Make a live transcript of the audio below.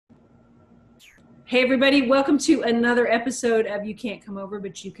Hey everybody, welcome to another episode of You Can't Come Over,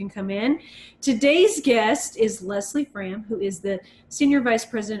 But You Can Come In. Today's guest is Leslie Fram, who is the Senior Vice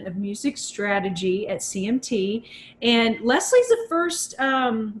President of Music Strategy at CMT. And Leslie's the first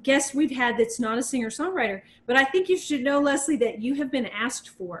guest we've had that's not a singer-songwriter, but I think you should know, Leslie, that you have been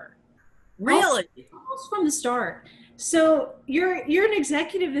asked for. Really? Almost from the start. So you're an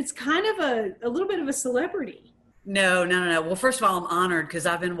executive that's kind of a little bit of a celebrity. No. Well, first of all, I'm honored because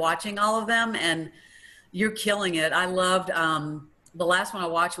I've been watching all of them and you're killing it. I loved, the last one I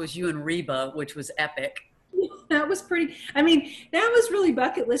watched was you and Reba, which was epic. That was pretty, I mean, that was really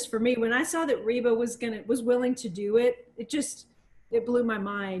bucket list for me. When I saw that Reba was willing to do it, it blew my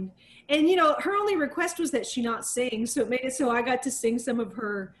mind. And you know, her only request was that she not sing. So it made it so I got to sing some of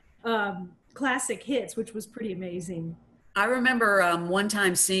her classic hits, which was pretty amazing. I remember one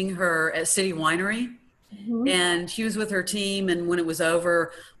time seeing her at City Winery. Mm-hmm. And she was with her team, and when it was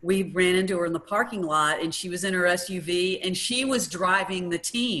over, we ran into her in the parking lot, and she was in her SUV, and she was driving the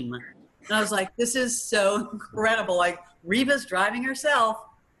team. And I was like, this is so incredible. Like, Reba's driving herself.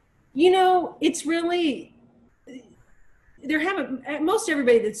 You know, it's really, most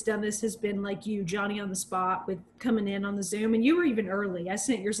everybody that's done this has been like you, Johnny on the spot with coming in on the Zoom, and you were even early. I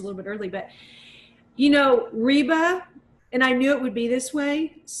sent yours a little bit early, but you know, Reba, and I knew it would be this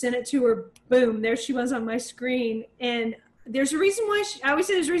way, sent it to her, boom, there she was on my screen. And there's a reason why, I always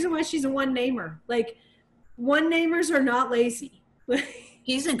say there's a reason why she's a one-namer. Like, one-namers are not lazy.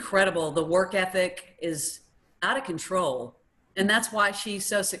 She's incredible. The work ethic is out of control. And that's why she's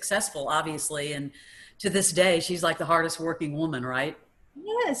so successful, obviously. And to this day, she's like the hardest working woman, right?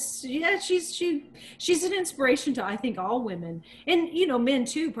 Yes, yeah, she's an inspiration to, I think, all women. And, you know, men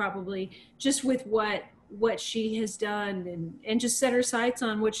too, probably, just with what she has done and just set her sights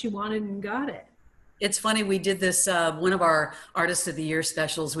on what she wanted and got it. It's funny, we did this, one of our Artist of the Year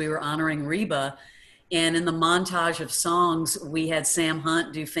specials, we were honoring Reba, and in the montage of songs, we had Sam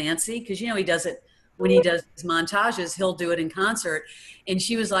Hunt do Fancy, because you know he does it, when he does his montages, he'll do it in concert, and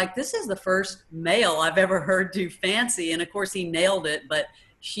she was like, this is the first male I've ever heard do Fancy, and of course he nailed it, but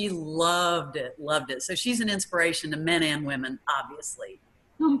she loved it. So she's an inspiration to men and women, obviously.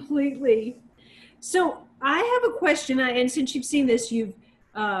 Completely. So I have a question, and since you've seen this, you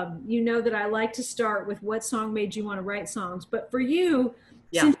know that I like to start with what song made you want to write songs. But for you,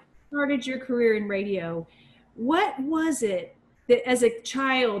 since you started your career in radio, what was it that as a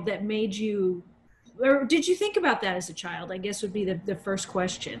child that made you, or did you think about that as a child, I guess would be the first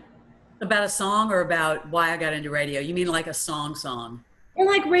question. About a song or about why I got into radio? You mean like a song? Or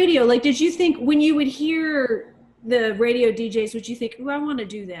like radio, like did you think when you would hear the radio DJs, would you think, oh, I want to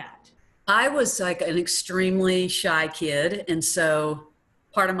do that? I was like an extremely shy kid, and so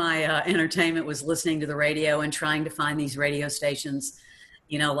part of my entertainment was listening to the radio and trying to find these radio stations,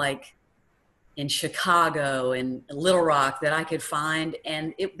 you know, like in Chicago and Little Rock that I could find,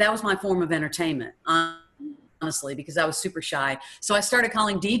 and that was my form of entertainment, honestly, because I was super shy. So I started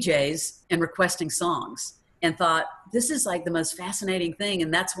calling DJs and requesting songs and thought, this is like the most fascinating thing,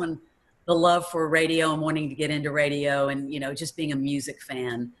 and that's when the love for radio and wanting to get into radio and, you know, just being a music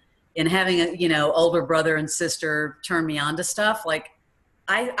fan and having a, you know, older brother and sister turn me on to stuff. Like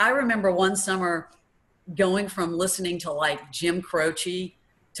I remember one summer going from listening to like Jim Croce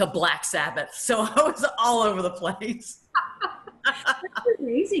to Black Sabbath. So I was all over the place. That's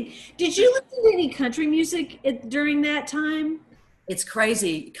amazing. Did you listen to any country music during that time? It's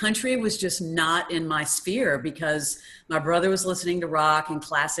crazy. Country was just not in my sphere because my brother was listening to rock and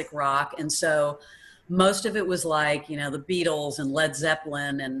classic rock. And so most of it was like, you know, the Beatles and Led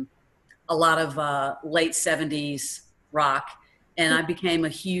Zeppelin and a lot of late 70s rock. And I became a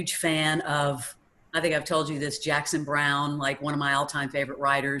huge fan of, I think I've told you this, Jackson Browne, like one of my all-time favorite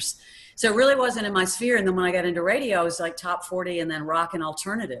writers. So it really wasn't in my sphere. And then when I got into radio, I was like top 40 and then rock and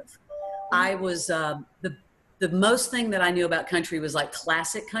alternative. I was, the most thing that I knew about country was like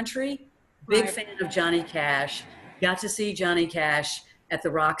classic country. Big fan of Johnny Cash. Got to see Johnny Cash at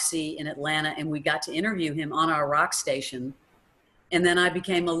the Roxy in Atlanta, and we got to interview him on our rock station. And then I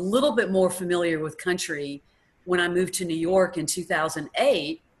became a little bit more familiar with country when I moved to New York in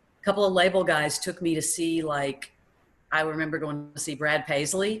 2008. A couple of label guys took me to see, like, I remember going to see Brad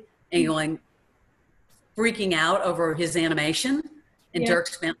Paisley and going, freaking out over his animation. And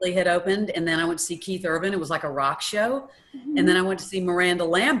Dierks Bentley had opened. And then I went to see Keith Urban. It was like a rock show. Mm-hmm. And then I went to see Miranda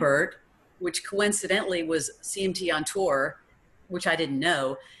Lambert, which coincidentally was CMT on tour, which I didn't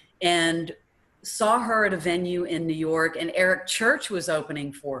know. And saw her at a venue in New York, and Eric Church was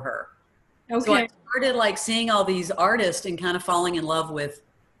opening for her. Okay. So I started like seeing all these artists and kind of falling in love with,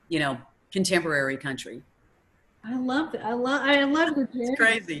 you know, contemporary country. I love it. I love the It's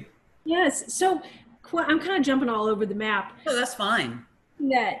crazy. Yes. So I'm kind of jumping all over the map. Oh, that's fine.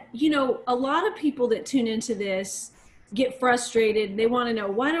 That, a lot of people that tune into this get frustrated. They want to know,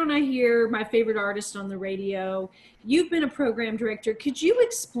 why don't I hear my favorite artist on the radio? You've been a program director. Could you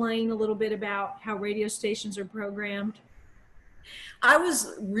explain a little bit about how radio stations are programmed? I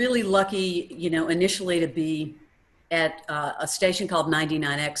was really lucky, initially to be at a station called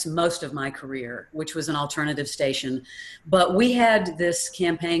 99X most of my career, which was an alternative station. But we had this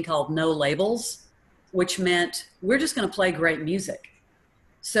campaign called No Labels, which meant we're just going to play great music.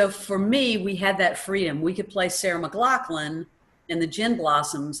 So for me, we had that freedom. We could play Sarah McLachlan and the Gin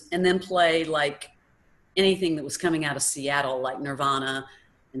Blossoms and then play like anything that was coming out of Seattle, like Nirvana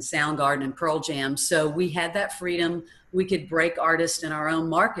and Soundgarden and Pearl Jam. So we had that freedom. We could break artists in our own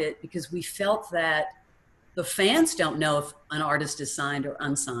market because we felt that the fans don't know if an artist is signed or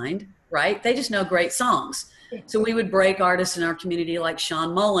unsigned, right? They just know great songs. So we would break artists in our community like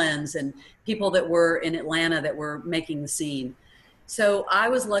Sean Mullins and people that were in Atlanta that were making the scene. So I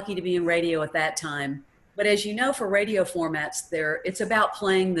was lucky to be in radio at that time. But as you know, for radio formats, it's about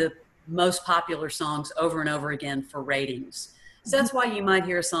playing the most popular songs over and over again for ratings. So that's why you might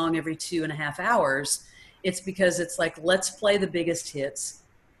hear a song every 2.5 hours. It's because it's like, let's play the biggest hits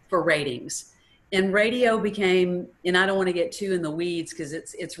for ratings. And radio became, and I don't want to get too in the weeds because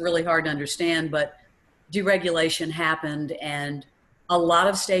it's really hard to understand, but deregulation happened and a lot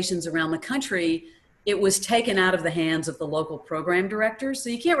of stations around the country, it was taken out of the hands of the local program directors. So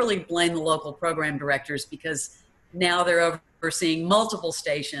you can't really blame the local program directors because now they're overseeing multiple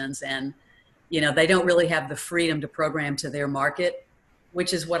stations and they don't really have the freedom to program to their market,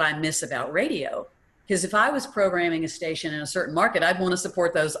 which is what I miss about radio. Because if I was programming a station in a certain market, I'd want to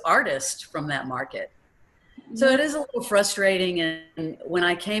support those artists from that market. So it is a little frustrating. And when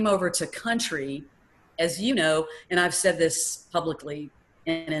I came over to country, as you know, and I've said this publicly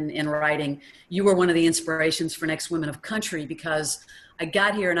and in writing, you were one of the inspirations for Next Women of Country because I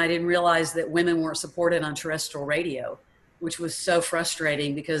got here and I didn't realize that women weren't supported on terrestrial radio, which was so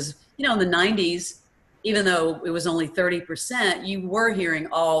frustrating because, in the 90s, even though it was only 30%, you were hearing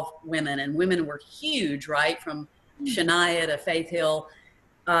all women and women were huge, right? From Shania to Faith Hill.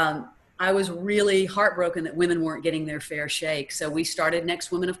 I was really heartbroken that women weren't getting their fair shake. So we started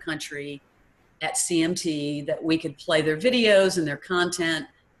Next Women of Country at CMT that we could play their videos and their content.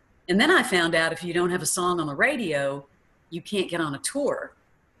 And then I found out if you don't have a song on the radio, you can't get on a tour.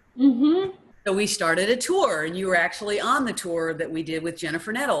 Mm-hmm. So we started a tour and you were actually on the tour that we did with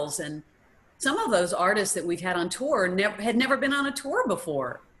Jennifer Nettles. And some of those artists that we've had on tour had never been on a tour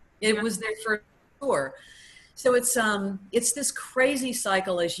before. It was their first tour. So it's this crazy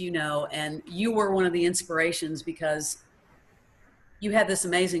cycle, as you know, and you were one of the inspirations because you had this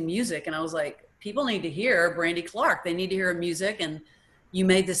amazing music. And I was like, people need to hear Brandy Clark. They need to hear her music. And you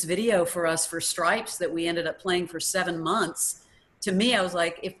made this video for us for Stripes that we ended up playing for 7 months. To me, I was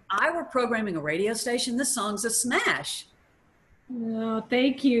like, if I were programming a radio station, this song's a smash. Oh,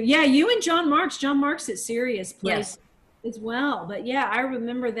 thank you. Yeah, you and John Marks. John Marks at Sirius played Yes. as well. But yeah, I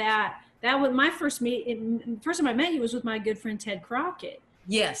remember that. That was my first first time I met you was with my good friend Ted Crockett.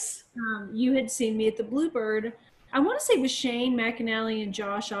 Yes. You had seen me at the Bluebird. I want to say it was Shane McAnally and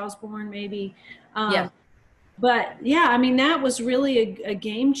Josh Osborne, maybe. Yeah. But yeah, I mean, that was really a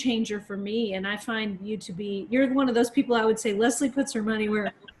game changer for me. And I find you to be, you're one of those people I would say Leslie puts her money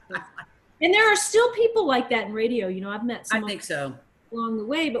where, and there are still people like that in radio. I've met some I think so. along the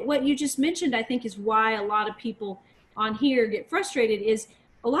way, but what you just mentioned, I think is why a lot of people on here get frustrated is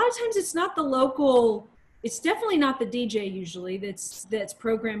a lot of times it's not the local, it's definitely not the DJ usually that's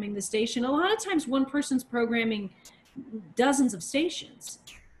programming the station. A lot of times one person's programming dozens of stations.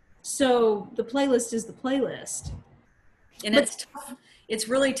 So the playlist is the playlist. And it's tough. It's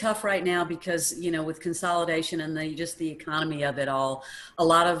really tough right now because, with consolidation and the economy of it all, a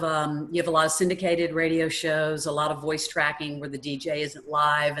lot of, you have a lot of syndicated radio shows, a lot of voice tracking where the DJ isn't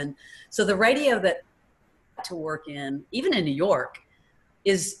live. And so the radio that to work in, even in New York,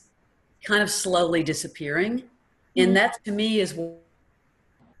 is kind of slowly disappearing. And that to me is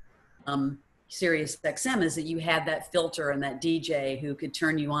Sirius XM is that you had that filter and that DJ who could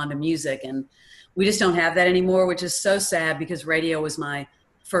turn you on to music. And we just don't have that anymore, which is so sad because radio was my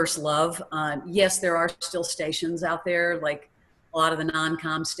first love. Yes, there are still stations out there, like a lot of the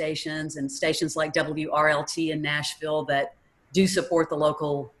non-com stations and stations like WRLT in Nashville that do support the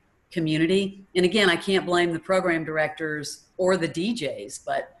local community. And again, I can't blame the program directors or the DJs,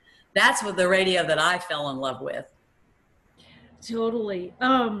 but that's what the radio that I fell in love with. Totally.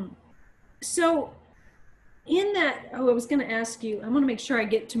 So in that, I was going to ask you, I want to make sure I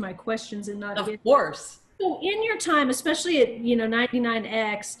get to my questions and not Of course. So in your time, especially at,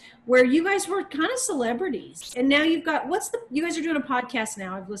 99X, where you guys were kind of celebrities, and now you've got, you guys are doing a podcast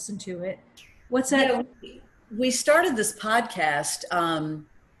now. I've listened to it. What's that? Yeah, we started this podcast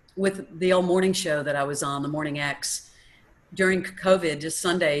with the old morning show that I was on, the Morning X. During COVID, just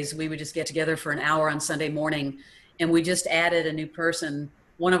Sundays, we would just get together for an hour on Sunday morning, and we just added a new person.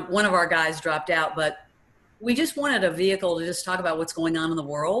 One of our guys dropped out, but we just wanted a vehicle to just talk about what's going on in the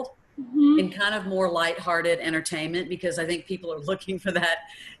world. Mm-hmm. In kind of more lighthearted entertainment, because I think people are looking for that.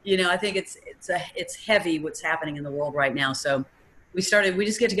 I think it's heavy what's happening in the world right now. So we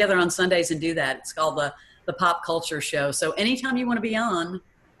just get together on Sundays and do that. It's called the Pop Culture Show. So anytime you want to be on,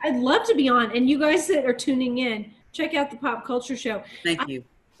 I'd love to be on. And you guys that are tuning in, check out the Pop Culture Show. Thank you.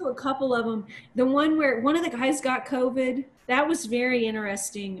 A couple of them. The one where one of the guys got COVID, that was very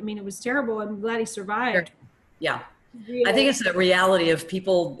interesting. I mean, it was terrible. I'm glad he survived. Sure. Yeah. I think it's the reality of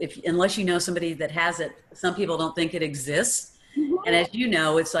people, unless you know somebody that has it, some people don't think it exists. Mm-hmm. And as you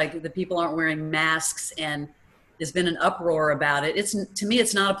know, it's like the people aren't wearing masks, and there's been an uproar about it. To me,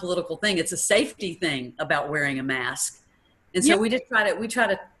 it's not a political thing. It's a safety thing about wearing a mask. And so we try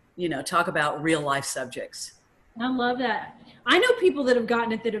to talk about real life subjects. I love that. I know people that have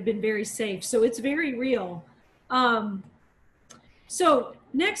gotten it that have been very safe. So it's very real. So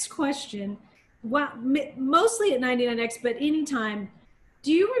next question. Well, mostly at 99X, but anytime,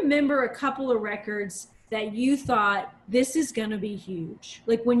 do you remember a couple of records that you thought this is going to be huge?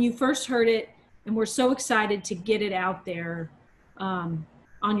 Like when you first heard it and were so excited to get it out there on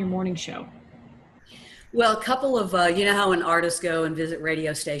your morning show? Well, a couple of, how when artists go and visit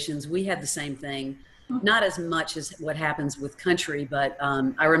radio stations, we had the same thing. Not as much as what happens with country, but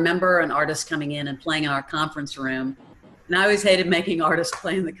I remember an artist coming in and playing in our conference room. And I always hated making artists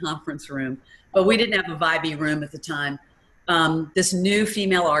play in the conference room, but we didn't have a vibey room at the time. This new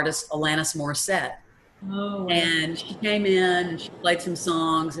female artist, Alanis Morissette. Oh, wow. And she came in and she played some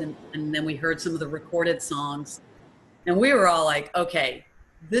songs, and then we heard some of the recorded songs. And we were all like, okay,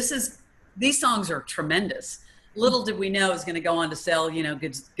 these songs are tremendous. Little did we know it was going to go on to sell,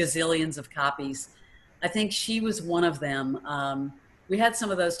 gazillions of copies. I think she was one of them. We had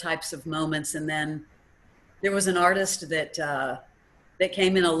some of those types of moments. And then there was an artist that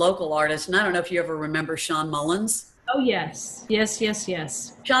came in, a local artist. And I don't know if you ever remember Sean Mullins. Oh, yes. Yes.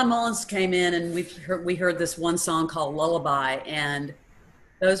 Sean Mullins came in, and we heard this one song called Lullaby. And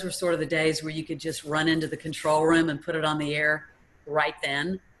those were sort of the days where you could just run into the control room and put it on the air right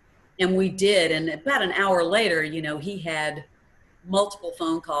then. And we did. And about an hour later, he had multiple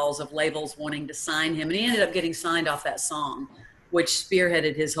phone calls of labels wanting to sign him. And he ended up getting signed off that song, which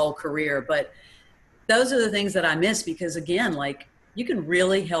spearheaded his whole career. But those are the things that I miss, because again, like, you can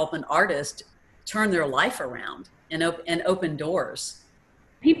really help an artist turn their life around and open doors.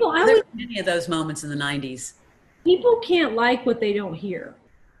 There were many of those moments in the 90s. People can't like what they don't hear.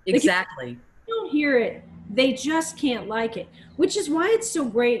 Exactly. If they don't hear it, they just can't like it, which is why it's so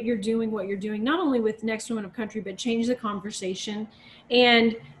great you're doing what you're doing, not only with Next Woman of Country, but Change the Conversation.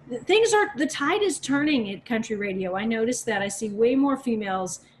 And the tide is turning at country radio. I noticed that. I see way more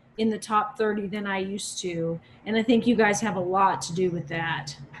females in the top 30 than I used to. And I think you guys have a lot to do with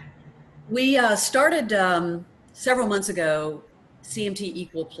that. We started several months ago, CMT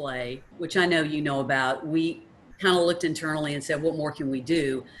Equal Play, which I know you know about. We kind of looked internally and said, what more can we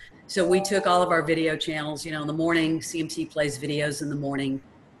do? So we took all of our video channels, in the morning, CMT plays videos in the morning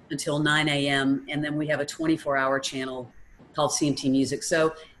until 9 a.m. And then we have a 24-hour channel called CMT Music.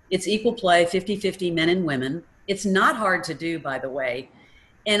 So it's equal play, 50-50 men and women. It's not hard to do, by the way.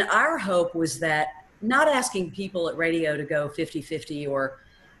 And our hope was that, not asking people at radio to go 50-50 or,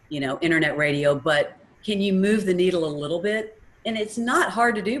 internet radio, but can you move the needle a little bit? And it's not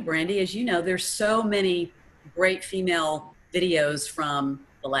hard to do, Brandy. As you know, there's so many great female videos from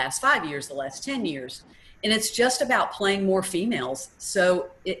the last 5 years, the last 10 years. And it's just about playing more females.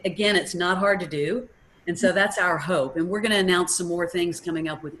 So again, it's not hard to do. And so that's our hope. And we're going to announce some more things coming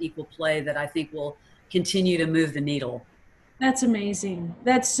up with Equal Play that I think will continue to move the needle. That's amazing.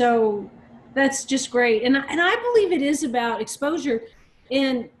 That's just great. And I believe it is about exposure.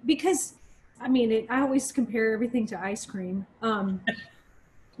 And because, I always compare everything to ice cream.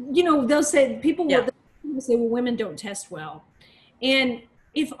 They'll say, people will say, well, women don't test well. And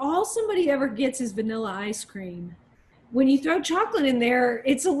if all somebody ever gets is vanilla ice cream, when you throw chocolate in there,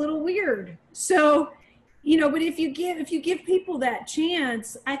 it's a little weird. So, but if you give people that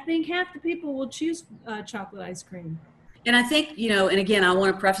chance, I think half the people will choose chocolate ice cream. And I think, and again, I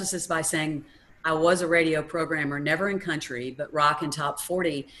want to preface this by saying I was a radio programmer, never in country, but rock and top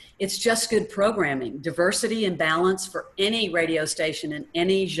 40. It's just good programming. Diversity and balance for any radio station in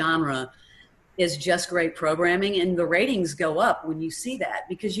any genre is just great programming, and the ratings go up when you see that,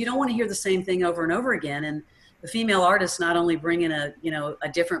 because you don't want to hear the same thing over and over again. And the female artists not only bring in a, a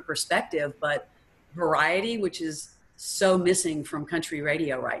different perspective, but variety, which is so missing from country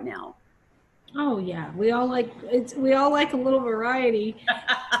radio right now. Oh yeah, we all like a little variety.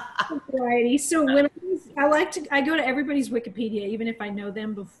 So when I go to everybody's Wikipedia, even if I know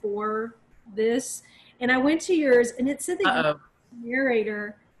them before this, and I went to yours, and it said that you're the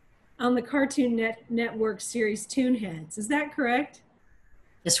narrator on the Cartoon Network series Toonheads. Is that correct?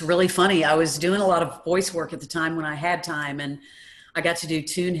 It's really funny. I was doing a lot of voice work at the time when I had time, and I got to do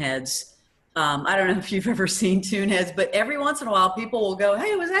Toonheads. I don't know if you've ever seen Toonheads, but every once in a while people will go,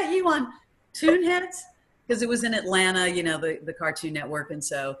 "Hey, was that you on Toonheads?" Because it was in Atlanta, the Cartoon Network. And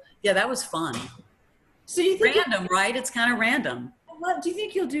so, yeah, that was fun. So you think random, right? It's kind of random. Do you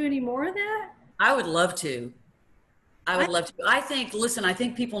think you'll do any more of that? I would love to. I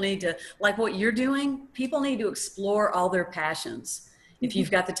think people need to, like what you're doing, people need to explore all their passions if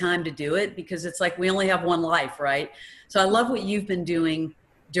you've got the time to do it, because it's like we only have one life, right? So I love what you've been doing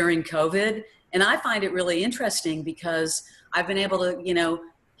during COVID. And I find it really interesting because I've been able to,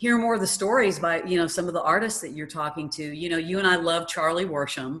 hear more of the stories by, some of the artists that you're talking to. You and I love Charlie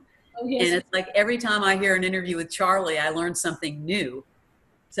Worsham. Oh, yes. And it's like every time I hear an interview with Charlie, I learn something new.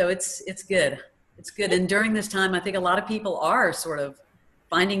 So it's good. It's good. And during this time, I think a lot of people are sort of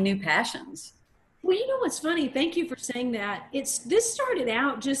finding new passions. Well, you know what's funny? Thank you for saying that. This started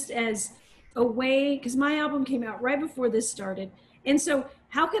out just as a way, because my album came out right before this started. And so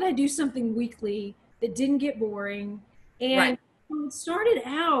how could I do something weekly that didn't get boring? And right. It started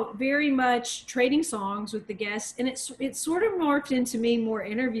out very much trading songs with the guests, and it sort of morphed into me more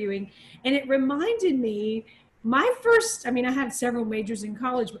interviewing. And it reminded me, I had several majors in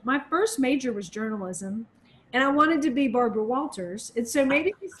college, but my first major was journalism, and I wanted to be Barbara Walters. And so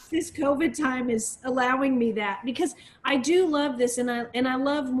maybe this COVID time is allowing me that, because I do love this, and I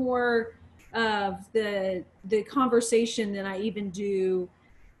love more of the conversation than I even do.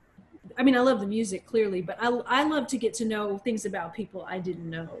 I love the music clearly, but I love to get to know things about people I didn't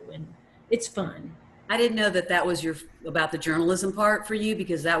know, and it's fun. I didn't know that was about the journalism part for you,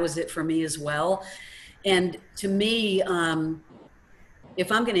 because that was it for me as well. And to me,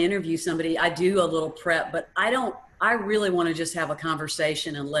 if I'm going to interview somebody, I do a little prep, but I really want to just have a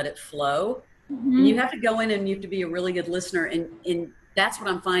conversation and let it flow. Mm-hmm. And you have to go in and you have to be a really good listener. And that's what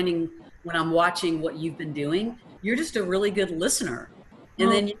I'm finding when I'm watching what you've been doing. You're just a really good listener.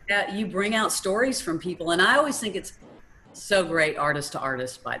 And then you bring out stories from people. And I always think it's so great, artist to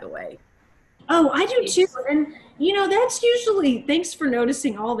artist, by the way. Oh, I do too. And, that's usually, thanks for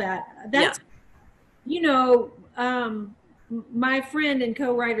noticing all that. That's, my friend and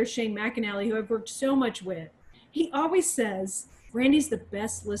co-writer Shane McAnally, who I've worked so much with, he always says, Brandy's the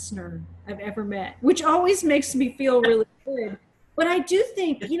best listener I've ever met, which always makes me feel really good. But I do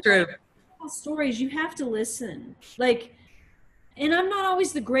think, true. Stories, you have to listen. And I'm not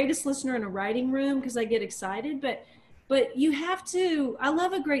always the greatest listener in a writing room because I get excited, but you have to. I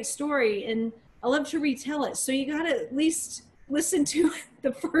love a great story, and I love to retell it. So you got to at least listen to it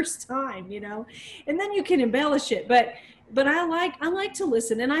the first time, and then you can embellish it. But I like to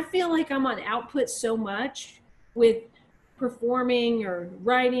listen, and I feel like I'm on output so much with performing or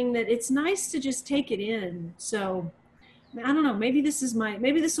writing that it's nice to just take it in. So I don't know, maybe this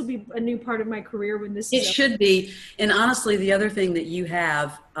will be a new part of my career when this is. It should be. And honestly, the other thing that you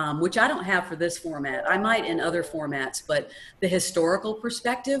have, which I don't have for this format, I might in other formats, but the historical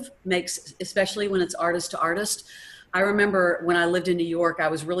perspective makes, especially when it's artist to artist. I remember when I lived in New York, I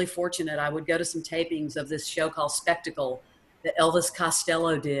was really fortunate. I would go to some tapings of this show called Spectacle that Elvis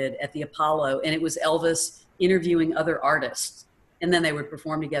Costello did at the Apollo. And it was Elvis interviewing other artists, and then they would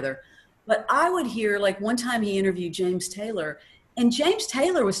perform together. But I would hear, one time he interviewed James Taylor, and James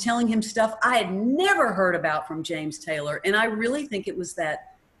Taylor was telling him stuff I had never heard about from James Taylor. And I really think it was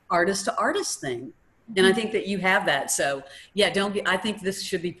that artist to artist thing. And I think that you have that. So yeah, I think this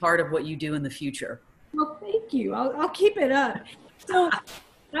should be part of what you do in the future. Well, thank you. I'll keep it up. So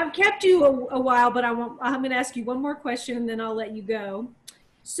I've kept you a while, but I'm going to ask you one more question and then I'll let you go.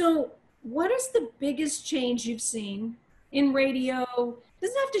 So what is the biggest change you've seen in radio? It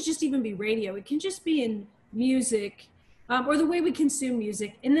doesn't have to just even be radio. It can just be in music, or the way we consume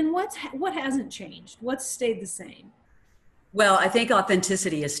music. And then what hasn't changed? What's stayed the same? Well, I think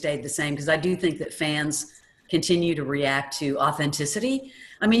authenticity has stayed the same, because I do think that fans continue to react to authenticity.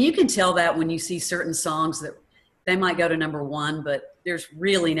 You can tell that when you see certain songs that they might go to number one, but there's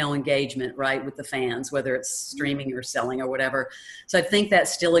really no engagement, right, with the fans, whether it's streaming or selling or whatever. So I think that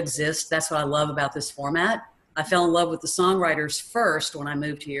still exists. That's what I love about this format. I fell in love with the songwriters first when I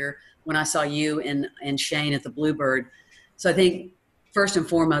moved here, when I saw you and Shane at the Bluebird. So I think first and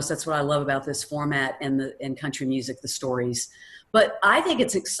foremost, that's what I love about this format and country music, the stories. But I think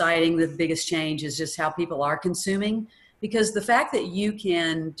it's exciting. The biggest change is just how people are consuming, because the fact that you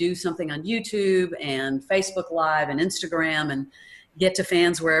can do something on YouTube and Facebook Live and Instagram and get to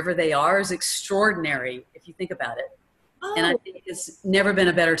fans wherever they are is extraordinary if you think about it. Oh, and I think it's never been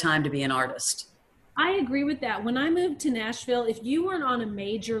a better time to be an artist. I agree with that. When I moved to Nashville, if you weren't on a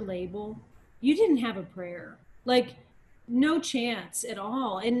major label, you didn't have a prayer. Like, no chance at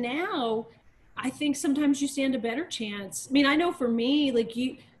all. And now I think sometimes you stand a better chance. I mean, I know for me,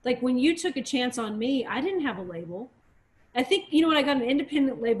 like when you took a chance on me, I didn't have a label. I think, when I got an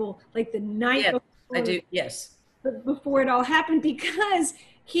independent label, like the night Yes, before, I do. Yes. before it all happened, because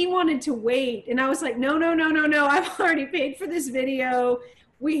he wanted to wait. And I was like, no, no, no, no, no. I've already paid for this video.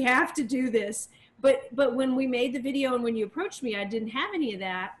 We have to do this. But when we made the video and when you approached me, I didn't have any of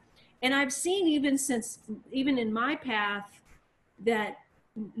that. And I've seen even in my path that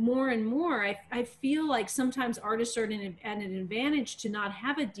more and more, I feel like sometimes artists are at an advantage to not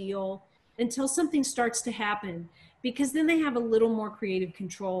have a deal until something starts to happen, because then they have a little more creative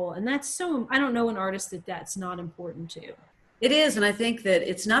control. And that's I don't know an artist that's not important to. It is. And I think that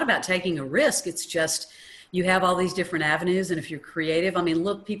it's not about taking a risk. It's just, you have all these different avenues. And if you're creative, I mean,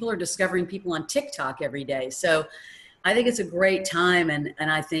 look, people are discovering people on TikTok every day. So I think it's a great time. And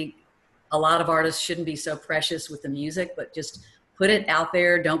I think a lot of artists shouldn't be so precious with the music, but just put it out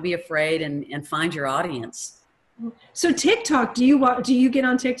there. Don't be afraid, and find your audience. So TikTok, do you get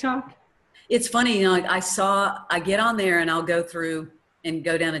on TikTok? It's funny, I get on there and I'll go through and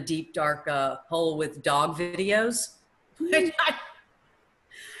go down a deep, dark hole with dog videos.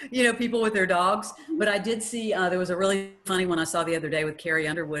 People with their dogs. But I did see, there was a really funny one I saw the other day with Carrie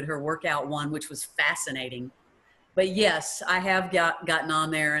Underwood, her workout one, which was fascinating. But yes, I have gotten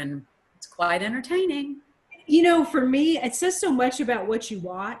on there, and it's quite entertaining. For me, it says so much about what you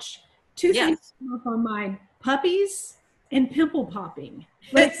watch. Two things come up on mine: puppies and pimple popping.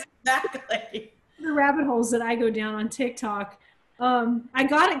 Exactly. The rabbit holes that I go down on TikTok. I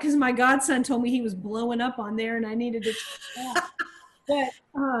got it because my godson told me he was blowing up on there and I needed to check it out.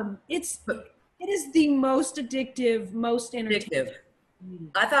 But it is the most addictive, most entertaining.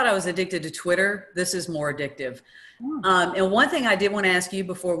 I thought I was addicted to Twitter. This is more addictive. And one thing I did want to ask you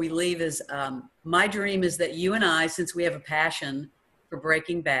before we leave is, my dream is that you and I, since we have a passion for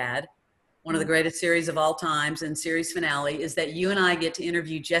Breaking Bad, one of the greatest series of all times, and series finale, is that you and I get to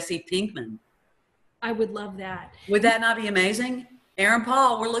interview Jesse Pinkman. I would love that. Would that not be amazing? Aaron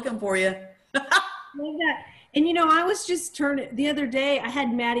Paul, we're looking for you. Love that. And I was just the other day, I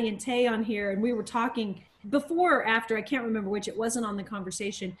had Maddie and Tay on here, and we were talking before or after, I can't remember which, it wasn't on the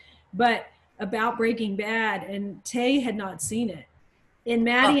conversation, but about Breaking Bad, and Tay had not seen it. And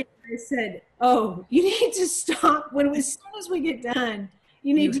Maddie and I said, oh, you need to stop as soon as we get done.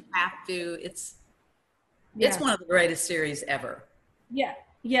 You have to. It's one of the greatest series ever. Yeah.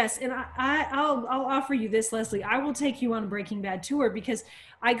 Yes. And I'll offer you this, Leslie. I will take you on a Breaking Bad tour, because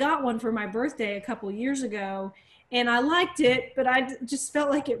I got one for my birthday a couple years ago, and I liked it, but I just felt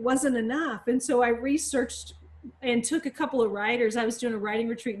like it wasn't enough. And so I researched and took a couple of writers. I was doing a writing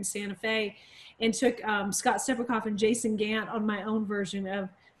retreat in Santa Fe, and took Scott Steppenkoff and Jason Gant on my own version of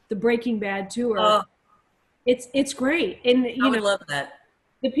the Breaking Bad tour. It's great. And I would love that.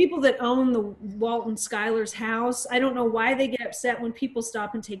 The people that own the Walton Schuyler's house, I don't know why they get upset when people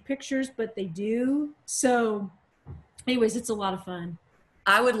stop and take pictures, but they do. So anyways, it's a lot of fun.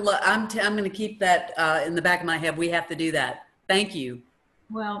 I'm going to keep that in the back of my head. We have to do that. Thank you.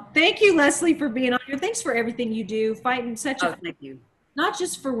 Well, thank you, Leslie, for being on here. Thanks for everything you do, fighting thank you. Not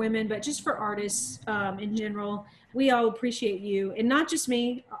just for women, but just for artists in general. We all appreciate you, and not just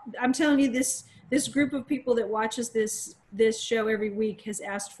me. I'm telling you, this group of people that watches this show every week has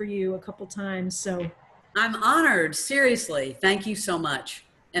asked for you a couple times. So I'm honored. Seriously. Thank you so much.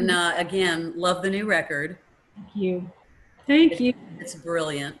 And again, love the new record. Thank you. Thank you. It's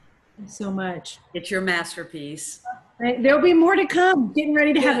brilliant. Thanks so much. It's your masterpiece. There'll be more to come. Getting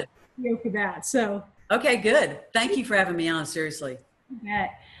ready to have a video for that. So. Okay, good. Thank you for having me on. Seriously. You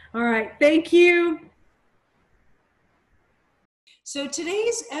bet. All right. Thank you. So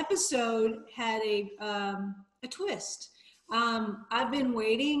today's episode had a twist. I've been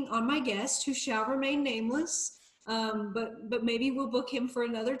waiting on my guest, who shall remain nameless, but maybe we'll book him for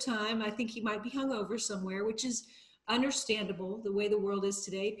another time. I think he might be hungover somewhere, which is understandable. The way the world is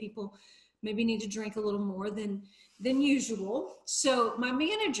today, people maybe need to drink a little more than usual. So my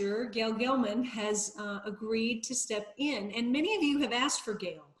manager, Gail Gellman, has agreed to step in, and many of you have asked for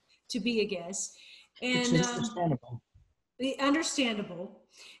Gail to be a guest. And it's understandable. Understandable.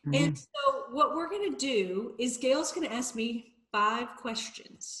 And so what we're going to do is Gail's going to ask me 5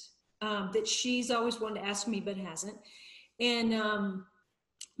 questions that she's always wanted to ask me but hasn't. And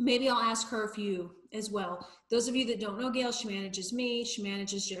maybe I'll ask her a few as well. Those of you that don't know Gail, she manages me. She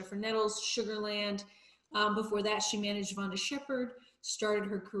manages Jennifer Nettles, Sugarland. Before that, she managed Vonda Shepard, started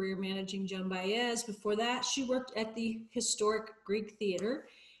her career managing Joan Baez. Before that, she worked at the historic Greek Theater.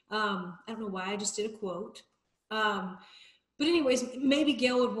 I don't know why I just did a quote. But anyways, maybe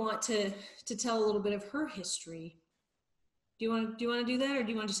Gail would want to tell a little bit of her history. Do you want to do that, or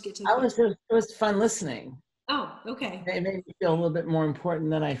do you want to just get to the It was fun listening. Oh, okay. It made me feel a little bit more important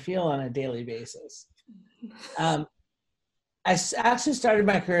than I feel on a daily basis. I actually started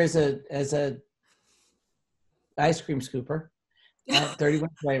my career as a ice cream scooper at 31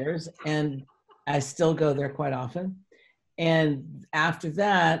 Flavors, and I still go there quite often. And after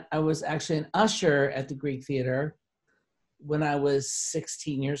that, I was actually an usher at the Greek Theater when I was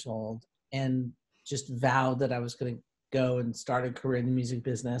 16 years old, and just vowed that I was going to go and start a career in the music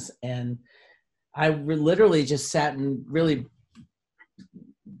business. And I literally just sat and really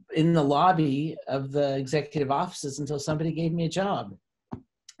in the lobby of the executive offices until somebody gave me a job,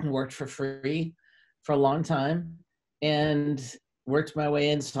 and worked for free for a long time, and worked my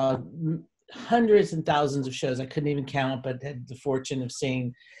way in, saw hundreds and thousands of shows I couldn't even count, but had the fortune of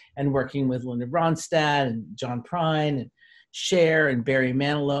seeing and working with Linda Ronstadt and John Prine and Cher and Barry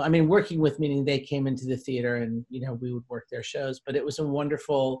Manilow. I mean, working with, meaning they came into the theater and, you know, we would work their shows. But it was a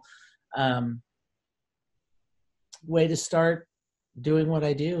wonderful way to start doing what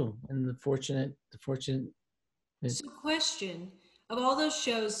I do. And the fortunate. So question, of all those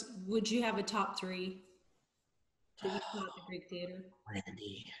shows, would you have a top 3 that you saw at the Greek Theater?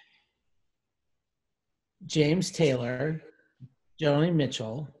 Brandy, James Taylor, Joni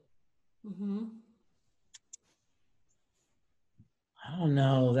Mitchell. Mm-hmm. I don't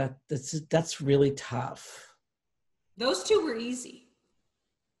know. That's really tough. Those 2 were easy.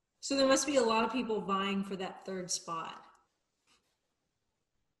 So there must be a lot of people vying for that 3rd spot.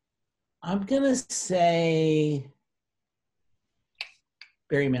 I'm gonna say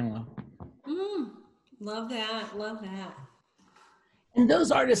Barry Manilow. Love that. Love that. And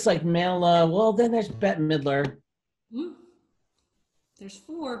those artists like Manilow, well, then there's Bette Midler. There's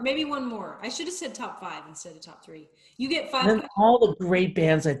 4, maybe one more. I should have said top 5 instead of top 3. You get 5. And then all the great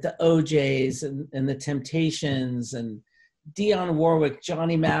bands like the OJs and the Temptations and Dionne Warwick,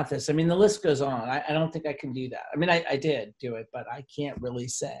 Johnny Mathis. I mean, the list goes on. I don't think I can do that. I mean, I did do it, but I can't really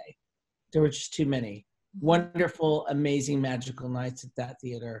say. There were just too many. Wonderful, amazing, magical nights at that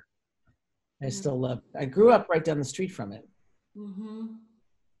theater. I still love it. I grew up right down the street from it.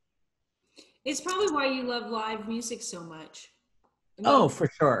 It's probably why you love live music so much. I mean, oh, for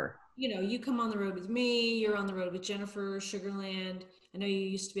sure. You know, you come on the road with me, you're on the road with Jennifer, Sugarland. I know you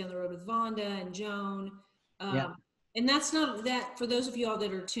used to be on the road with Vonda and Joan. And that's not that, for those of you all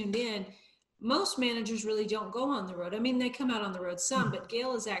that are tuned in, most managers really don't go on the road. I mean, they come out on the road some, but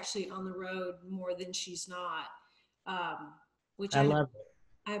Gail is actually on the road more than she's not, which I love it.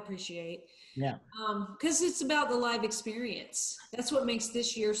 I appreciate. Yeah. Because it's about the live experience. That's what makes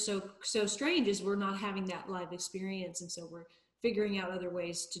this year so strange, is we're not having that live experience. And so we're figuring out other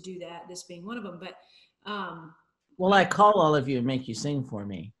ways to do that, this being one of them. But well, I call all of you and make you sing for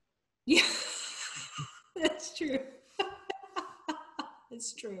me. Yeah, that's true.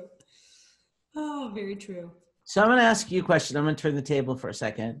 It's true. Oh, very true. So I'm going to ask you a question. I'm going to turn the table for a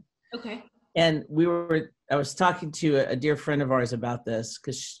second. Okay. And I was talking to a dear friend of ours about this,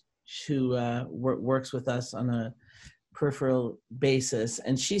 because who works with us on a peripheral basis.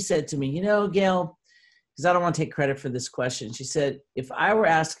 And she said to me, you know, Gail, because I don't want to take credit for this question. She said, if I were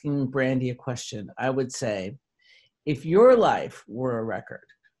asking Brandy a question, I would say, if your life were a record,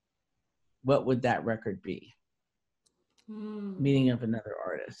 what would that record be? Meaning of another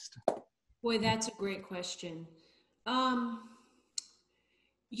artist. Boy, that's a great question.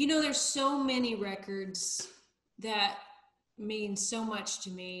 You know, there's so many records that mean so much to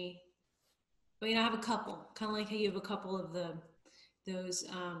me. I mean, I have a couple, kind of like how you have a couple of those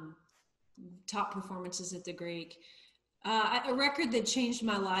top performances at the Greek. A record that changed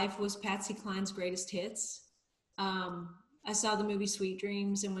my life was Patsy Cline's Greatest Hits. I saw the movie Sweet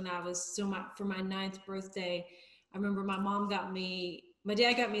Dreams, and when I was, for my 9th birthday, I remember my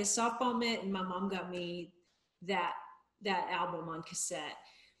dad got me a softball mitt, and my mom got me that album on cassette.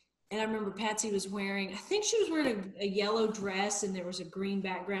 And I remember Patsy was wearing, I think she was wearing a yellow dress, and there was a green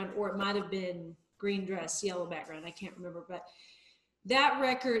background, or it might have been green dress, yellow background. I can't remember, but that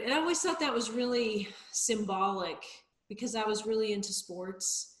record, and I always thought that was really symbolic, because I was really into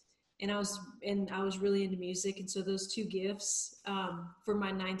sports. and I was really into music. And so those two gifts for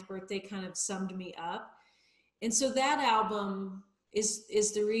my 9th birthday kind of summed me up. And so that album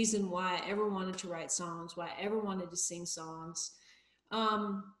is the reason why I ever wanted to write songs, why I ever wanted to sing songs.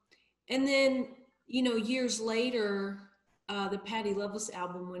 And then, you know, years later, the Patti Loveless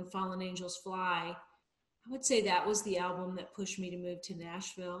album, When Fallen Angels Fly, I would say that was the album that pushed me to move to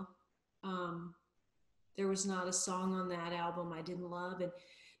Nashville. There was not a song on that album I didn't love. And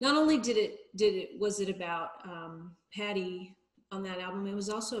not only was it about Patti on that album, it was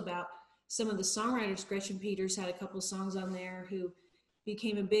also about some of the songwriters. Gretchen Peters had a couple songs on there who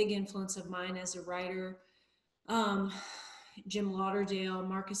became a big influence of mine as a writer. Jim Lauderdale,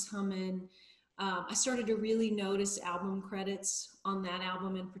 Marcus Hummon. I started to really notice album credits on that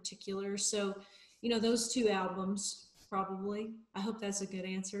album in particular. So, you know, those two albums probably. I hope that's a good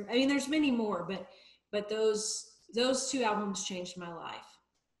answer. I mean, there's many more, but those two albums changed my life.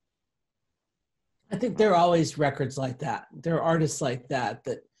 I think there are always records like that. There are artists like that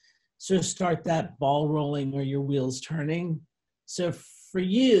sort of start that ball rolling or your wheels turning. So for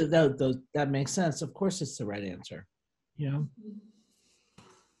you, that makes sense. Of course, it's the right answer. You know.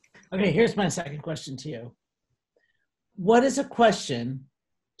 Okay, here's my second question to you. What is a question,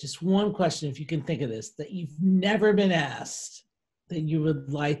 just one question, if you can think of this, that you've never been asked that you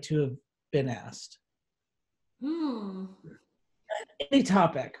would like to have been asked? Any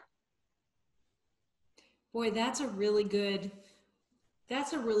topic. Boy, that's a really good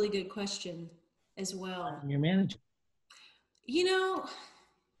question as well. Your manager. You know,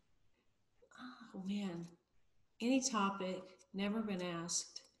 oh man, any topic, never been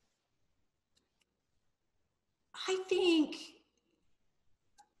asked. I think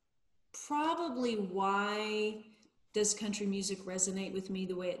probably why does country music resonate with me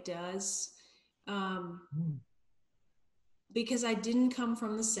the way it does? Because I didn't come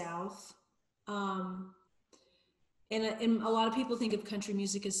from the South. And a lot of people think of country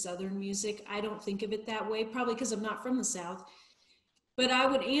music as Southern music. I don't think of it that way, probably because I'm not from the South. But I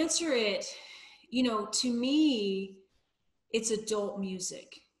would answer it, you know, to me, it's adult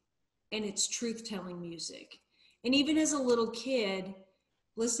music and it's truth-telling music. And even as a little kid,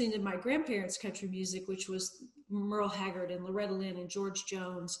 listening to my grandparents' country music, which was Merle Haggard and Loretta Lynn and George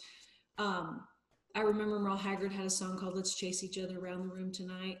Jones, I remember Merle Haggard had a song called Let's Chase Each Other Around the Room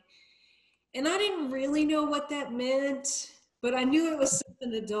Tonight. And I didn't really know what that meant, but I knew it was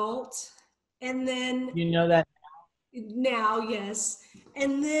something adult. And then you know that now, yes.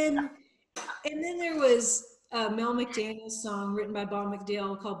 And then there was a Mel McDaniel song written by Bob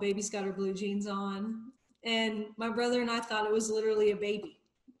McDale called Baby's Got Her Blue Jeans On. And my brother and I thought it was literally a baby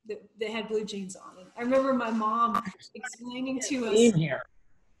that had blue jeans on. And I remember my mom explaining to us. Theme here.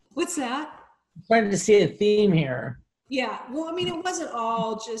 What's that? I'm trying to see a theme here. Yeah, well, I mean, it wasn't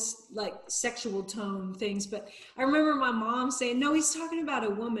all just like sexual tone things, but I remember my mom saying, no, he's talking about a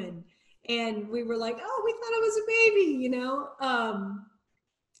woman. And we were like, oh, we thought it was a baby, you know?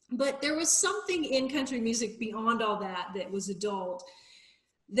 But there was something in country music beyond all that was adult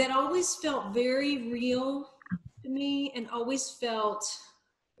that always felt very real to me and always felt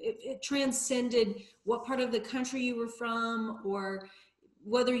it transcended what part of the country you were from or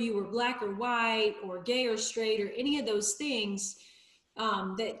whether you were black or white or gay or straight or any of those things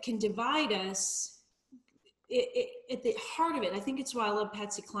that can divide us. At the heart of it, I think it's why I love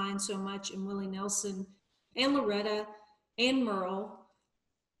Patsy Cline so much and Willie Nelson and Loretta and Merle.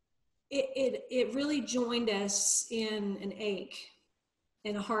 It really joined us in an ache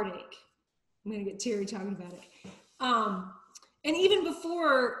and a heartache. I'm gonna get teary talking about it. And even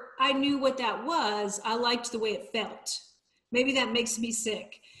before I knew what that was, I liked the way it felt. Maybe that makes me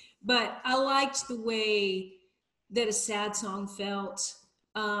sick, but I liked the way that a sad song felt.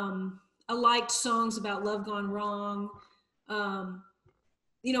 I liked songs about love gone wrong.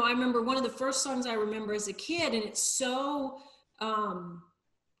 You know, I remember one of the first songs I remember as a kid, and it's so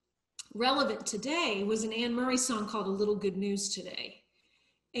relevant today, was an Anne Murray song called A Little Good News Today.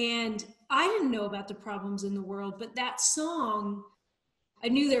 And I didn't know about the problems in the world, but that song, I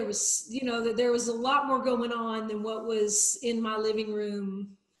knew there was, you know, that there was a lot more going on than what was in my living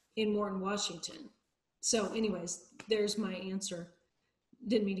room in Morton, Washington. So anyways, there's my answer.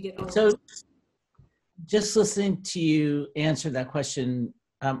 Didn't mean to get all so just listening to you answer that question,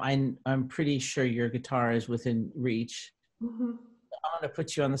 I'm pretty sure your guitar is within reach. Mm-hmm. I'm going to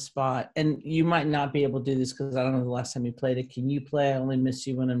put you on the spot, and you might not be able to do this because I don't know the last time you played it. Can you play I Only Miss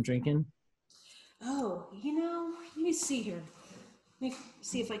You When I'm Drinking? Oh, you know, let me see here. Let me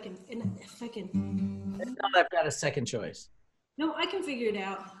see if I can. If not, I've got a second choice. No, I can figure it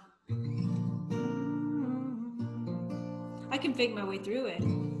out. I can fake my way through it.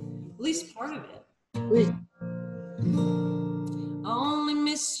 least part of it. Please. I only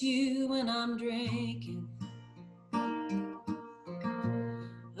miss you when I'm drinking.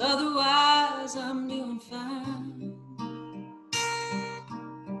 Otherwise, I'm doing fine.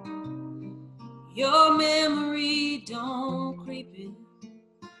 Your memory don't creep in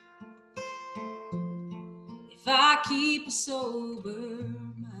if I keep a sober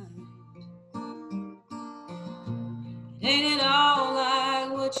mind. It ain't at all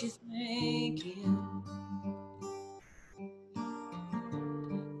like what you're thinking.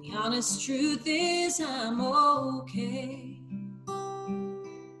 The honest truth is I'm okay.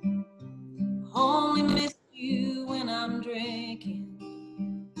 I only miss you when I'm drinking.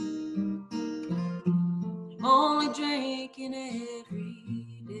 I'm only drinking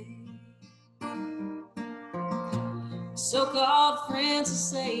every day. So-called friends will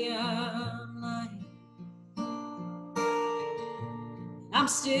say I'm lying. I'm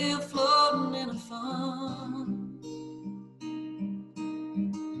still floating in a fun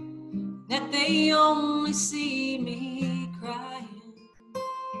that they only see me crying.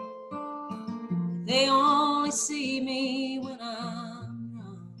 They only see me when I'm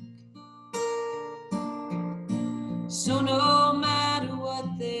drunk. So no matter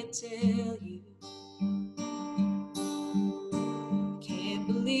what they tell you, can't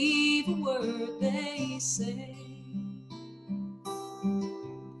believe a word they say.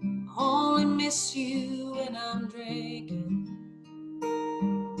 I only miss you when I'm drinking.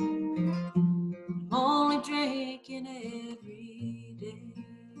 I'm only drinking every day.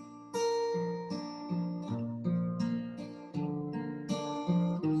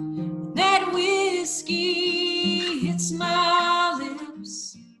 When that whiskey hits my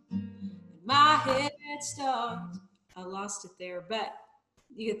lips, my head starts. I lost it there, but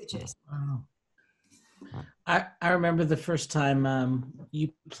you get the gist. Wow. I remember the first time you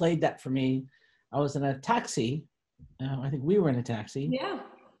played that for me. I was in a taxi. I think we were in a taxi. Yeah.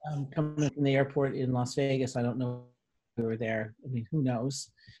 Coming from the airport in Las Vegas. I don't know if we were there. I mean, who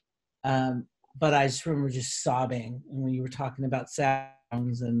knows? But I just remember just sobbing. And when you were talking about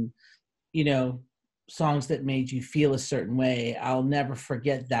sounds and, you know, songs that made you feel a certain way, I'll never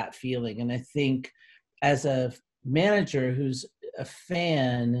forget that feeling. And I think as a manager who's a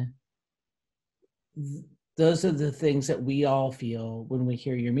fan, those are the things that we all feel when we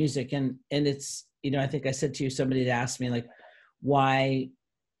hear your music. And it's, you know, I think I said to you, somebody had asked me like, why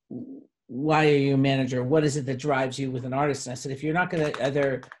are you a manager? What is it that drives you with an artist? And I said, if you're not going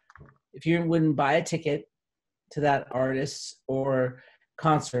to if you wouldn't buy a ticket to that artist or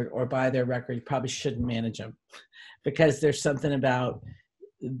concert or buy their record, you probably shouldn't manage them, because there's something about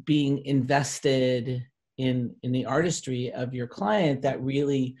being invested in the artistry of your client that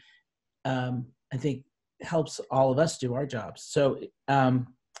really, I think, helps all of us do our jobs. So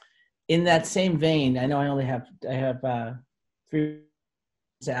in that same vein, I know I have 3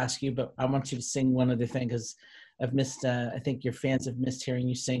 to ask you, but I want you to sing one other thing, because I've missed, I think your fans have missed hearing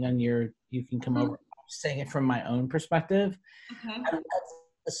you sing on your You Can Come Over. I'm saying it from my own perspective. Okay.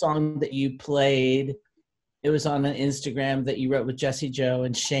 The song that you played, it was on an Instagram that you wrote with Jesse Joe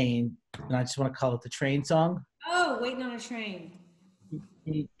and Shane, and I just want to call it the train song. Oh, Waiting on a Train.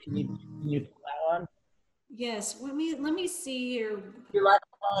 Can you put that on? Yes. Let me see here. You're like,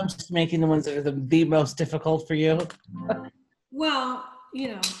 oh, I'm just making the ones that are the most difficult for you. Well, you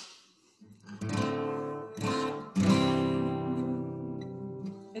know.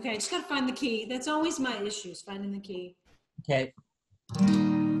 Okay, I just gotta find the key. That's always my issue, is finding the key. Okay.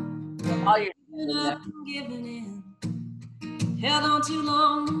 All your Giving in, held on too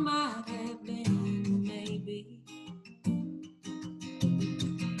long, might have been, maybe.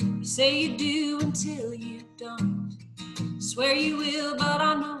 You say you do until you don't. Swear you will, but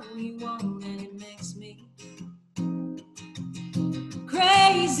I know you won't, and it makes me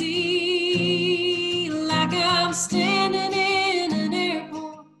crazy, like I'm standing in an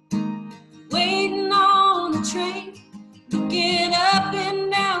airport, waiting on a train, looking up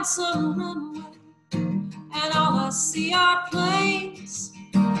and down some runway, and all I see are planes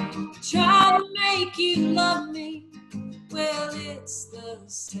trying to make you love me. Well, it's the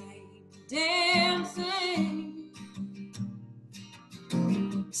same damn thing.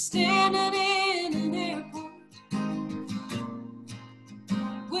 Standing in an airport,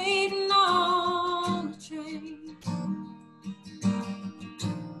 waiting on a train.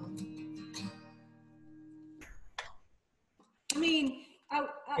 I mean, I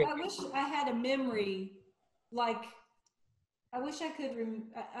wish I had a memory, like, I wish I could,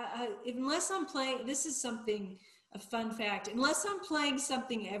 unless I'm playing, this is something, a fun fact, unless I'm playing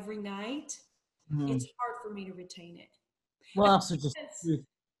something every night, it's hard for me to retain it. well, also just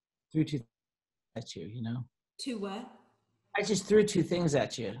threw two at you, you know? To what? I just threw two things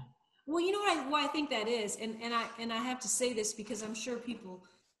at you. Well, you know why I think that is, and I have to say this because I'm sure people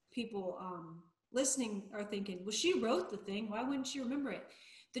listening are thinking, well, she wrote the thing. Why wouldn't she remember it?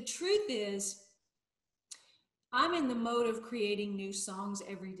 The truth is, I'm in the mode of creating new songs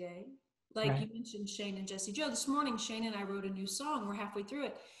every day. Like Right. you mentioned Shane and Jesse Joe. This morning, Shane and I wrote a new song. We're halfway through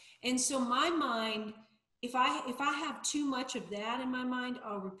it. And so my mind, if I have too much of that in my mind,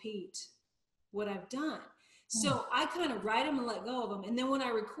 I'll repeat what I've done. So I kind of write them and let go of them. And then when I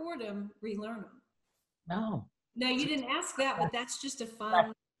record them, relearn them. No. Now you didn't ask that, but that's just a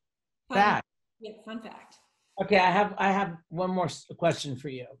fun Fact. Yeah, fun fact. Okay, I have one more question for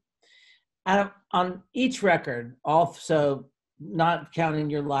you. On each record, also not counting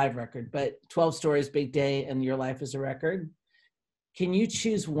your live record, but 12 Stories, Big Day, and Your Life is a Record, can you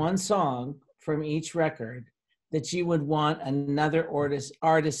choose one song from each record that you would want another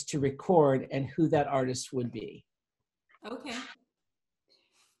artist to record and who that artist would be? Okay.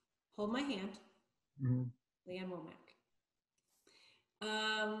 Hold my hand. Mm-hmm. Leanne Womack.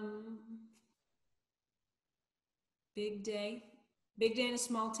 Big Day. Big Day in a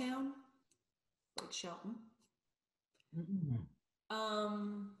Small Town. Blake Shelton. Mm-hmm.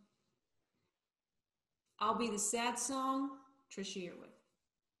 I'll Be the Sad Song. Trisha Yearwood.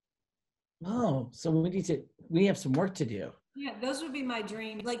 Oh, so we have some work to do. Yeah, those would be my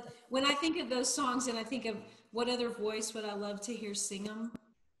dream. Like when I think of those songs and I think of what other voice would I love to hear sing them,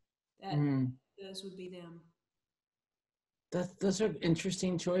 those would be them. Those are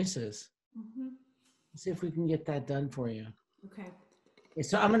interesting choices. Mm-hmm. Let's see if we can get that done for you. Okay.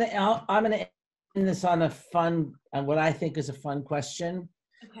 So I'm gonna end this on what I think is a fun question.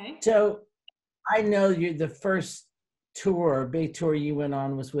 Okay. So I know the first big tour you went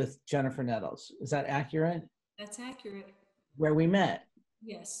on was with Jennifer Nettles. Is that accurate? That's accurate. Where we met.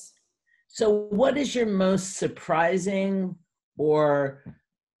 Yes. So what is your most surprising or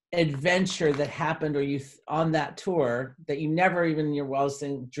adventure that happened on that tour that you never even in your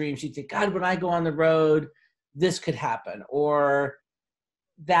wildest dreams, you think, God, when I go on the road, this could happen or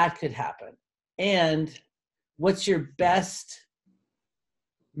that could happen? And what's your best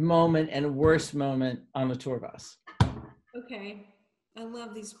moment and worst moment on the tour bus? Okay. I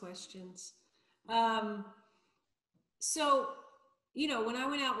love these questions. So, when I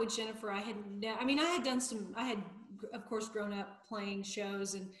went out with Jennifer, I had of course grown up playing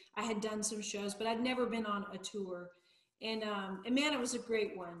shows and I had done some shows, but I'd never been on a tour. And man, it was a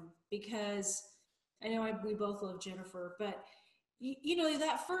great one because I know we both love Jennifer, but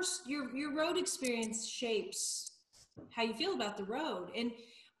that first, your road experience shapes how you feel about the road. And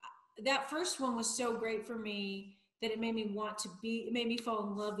that first one was so great for me that it made me fall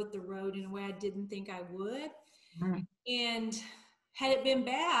in love with the road in a way I didn't think I would. Mm-hmm. And had it been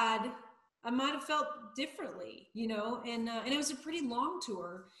bad, I might have felt differently, and it was a pretty long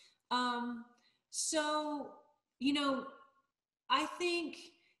tour. So, I think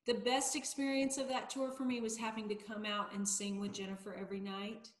the best experience of that tour for me was having to come out and sing with Jennifer every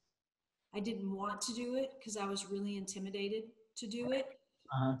night. I didn't want to do it because I was really intimidated to do it.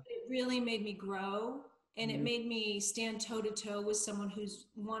 Uh-huh. It really made me grow, and it made me stand toe to toe with someone who's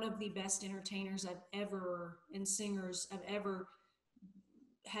one of the best entertainers and singers I've ever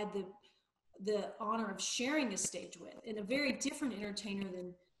had the honor of sharing a stage with, and a very different entertainer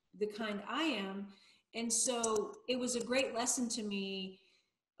than the kind I am. And so it was a great lesson to me.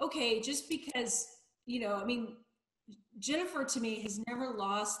 Okay, just because, Jennifer to me has never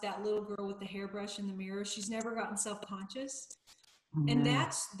lost that little girl with the hairbrush in the mirror. She's never gotten self-conscious. Mm-hmm. And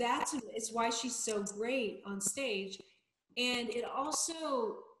it's why she's so great on stage. And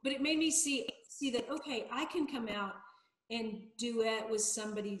but it made me see that, okay, I can come out and duet with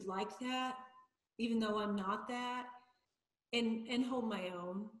somebody like that, even though I'm not that, and hold my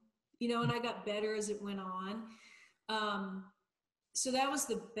own, and I got better as it went on. So that was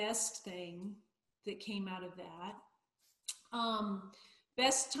the best thing that came out of that.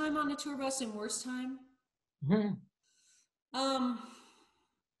 Best time on the tour bus and worst time? Mm-hmm.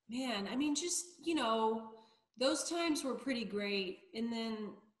 Man, just, those times were pretty great. And then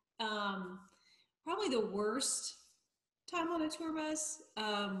probably the worst time on a tour bus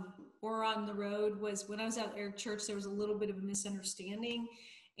or on the road was when I was at Eric Church. There was a little bit of a misunderstanding,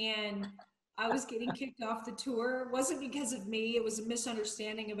 and I was getting kicked off the tour. It wasn't because of me. It was a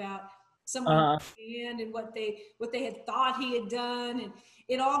misunderstanding about someone and what they had thought he had done, and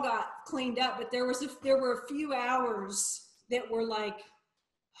it all got cleaned up. But there were a few hours that were like,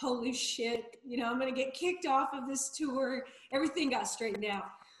 holy shit, I'm going to get kicked off of this tour. Everything got straightened out.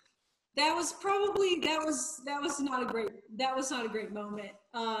 That was probably, that was not a great moment.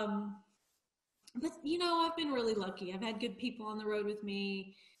 But you know, I've been really lucky. I've had good people on the road with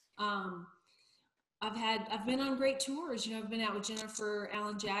me. Um, I've been on great tours. You know, I've been out with Jennifer,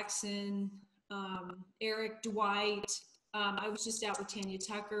 Alan Jackson, Eric Dwight. I was just out with Tanya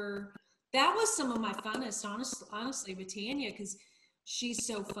Tucker. That was some of my funnest, honestly, with Tanya, because she's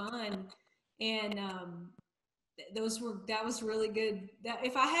so fun. And that was really good. That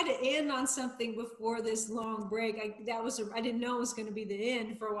if I had to end on something before this long break, I didn't know it was going to be the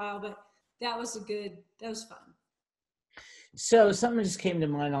end for a while, but that was fun. So something just came to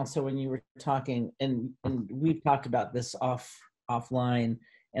mind also when you were talking, and we've talked about this offline,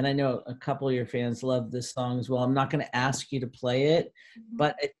 and I know a couple of your fans love this song as well. I'm not going to ask you to play it,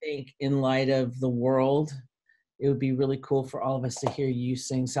 but I think in light of the world, it would be really cool for all of us to hear you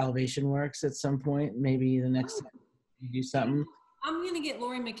sing Salvation Works at some point, maybe the next time you do something. I'm going to get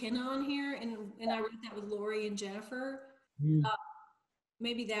Lori McKenna on here, and I wrote that with Lori and Jennifer.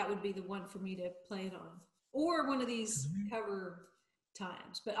 Maybe that would be the one for me to play it on, or one of these cover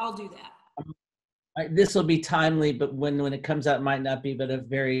times, but I'll do that. This will be timely, but when it comes out, it might not be, but a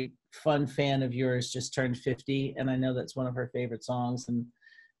very fun fan of yours just turned 50, and I know that's one of her favorite songs, and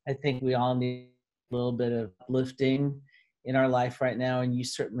I think we all need a little bit of uplifting in our life right now, and you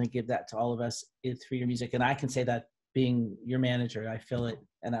certainly give that to all of us through your music. And I can say that being your manager, I feel it,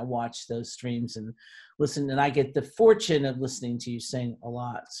 and I watch those streams and listen, and I get the fortune of listening to you sing a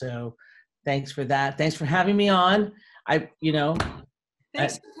lot. So thanks for that. Thanks for having me on. Thanks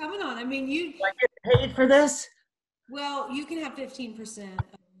for coming on. I mean, do I get paid for this? Well, you can have 15%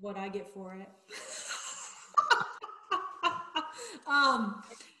 of what I get for it.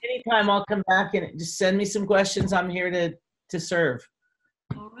 Anytime I'll come back and just send me some questions. I'm here to serve.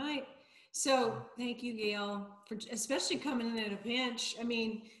 All right. So thank you, Gail, for especially coming in at a pinch. I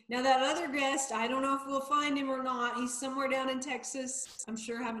mean, now that other guest, I don't know if we'll find him or not. He's somewhere down in Texas. I'm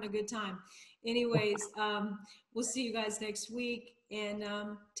sure having a good time. Anyways, we'll see you guys next week, and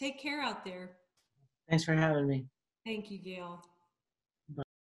take care out there. Thanks for having me. Thank you, Gail.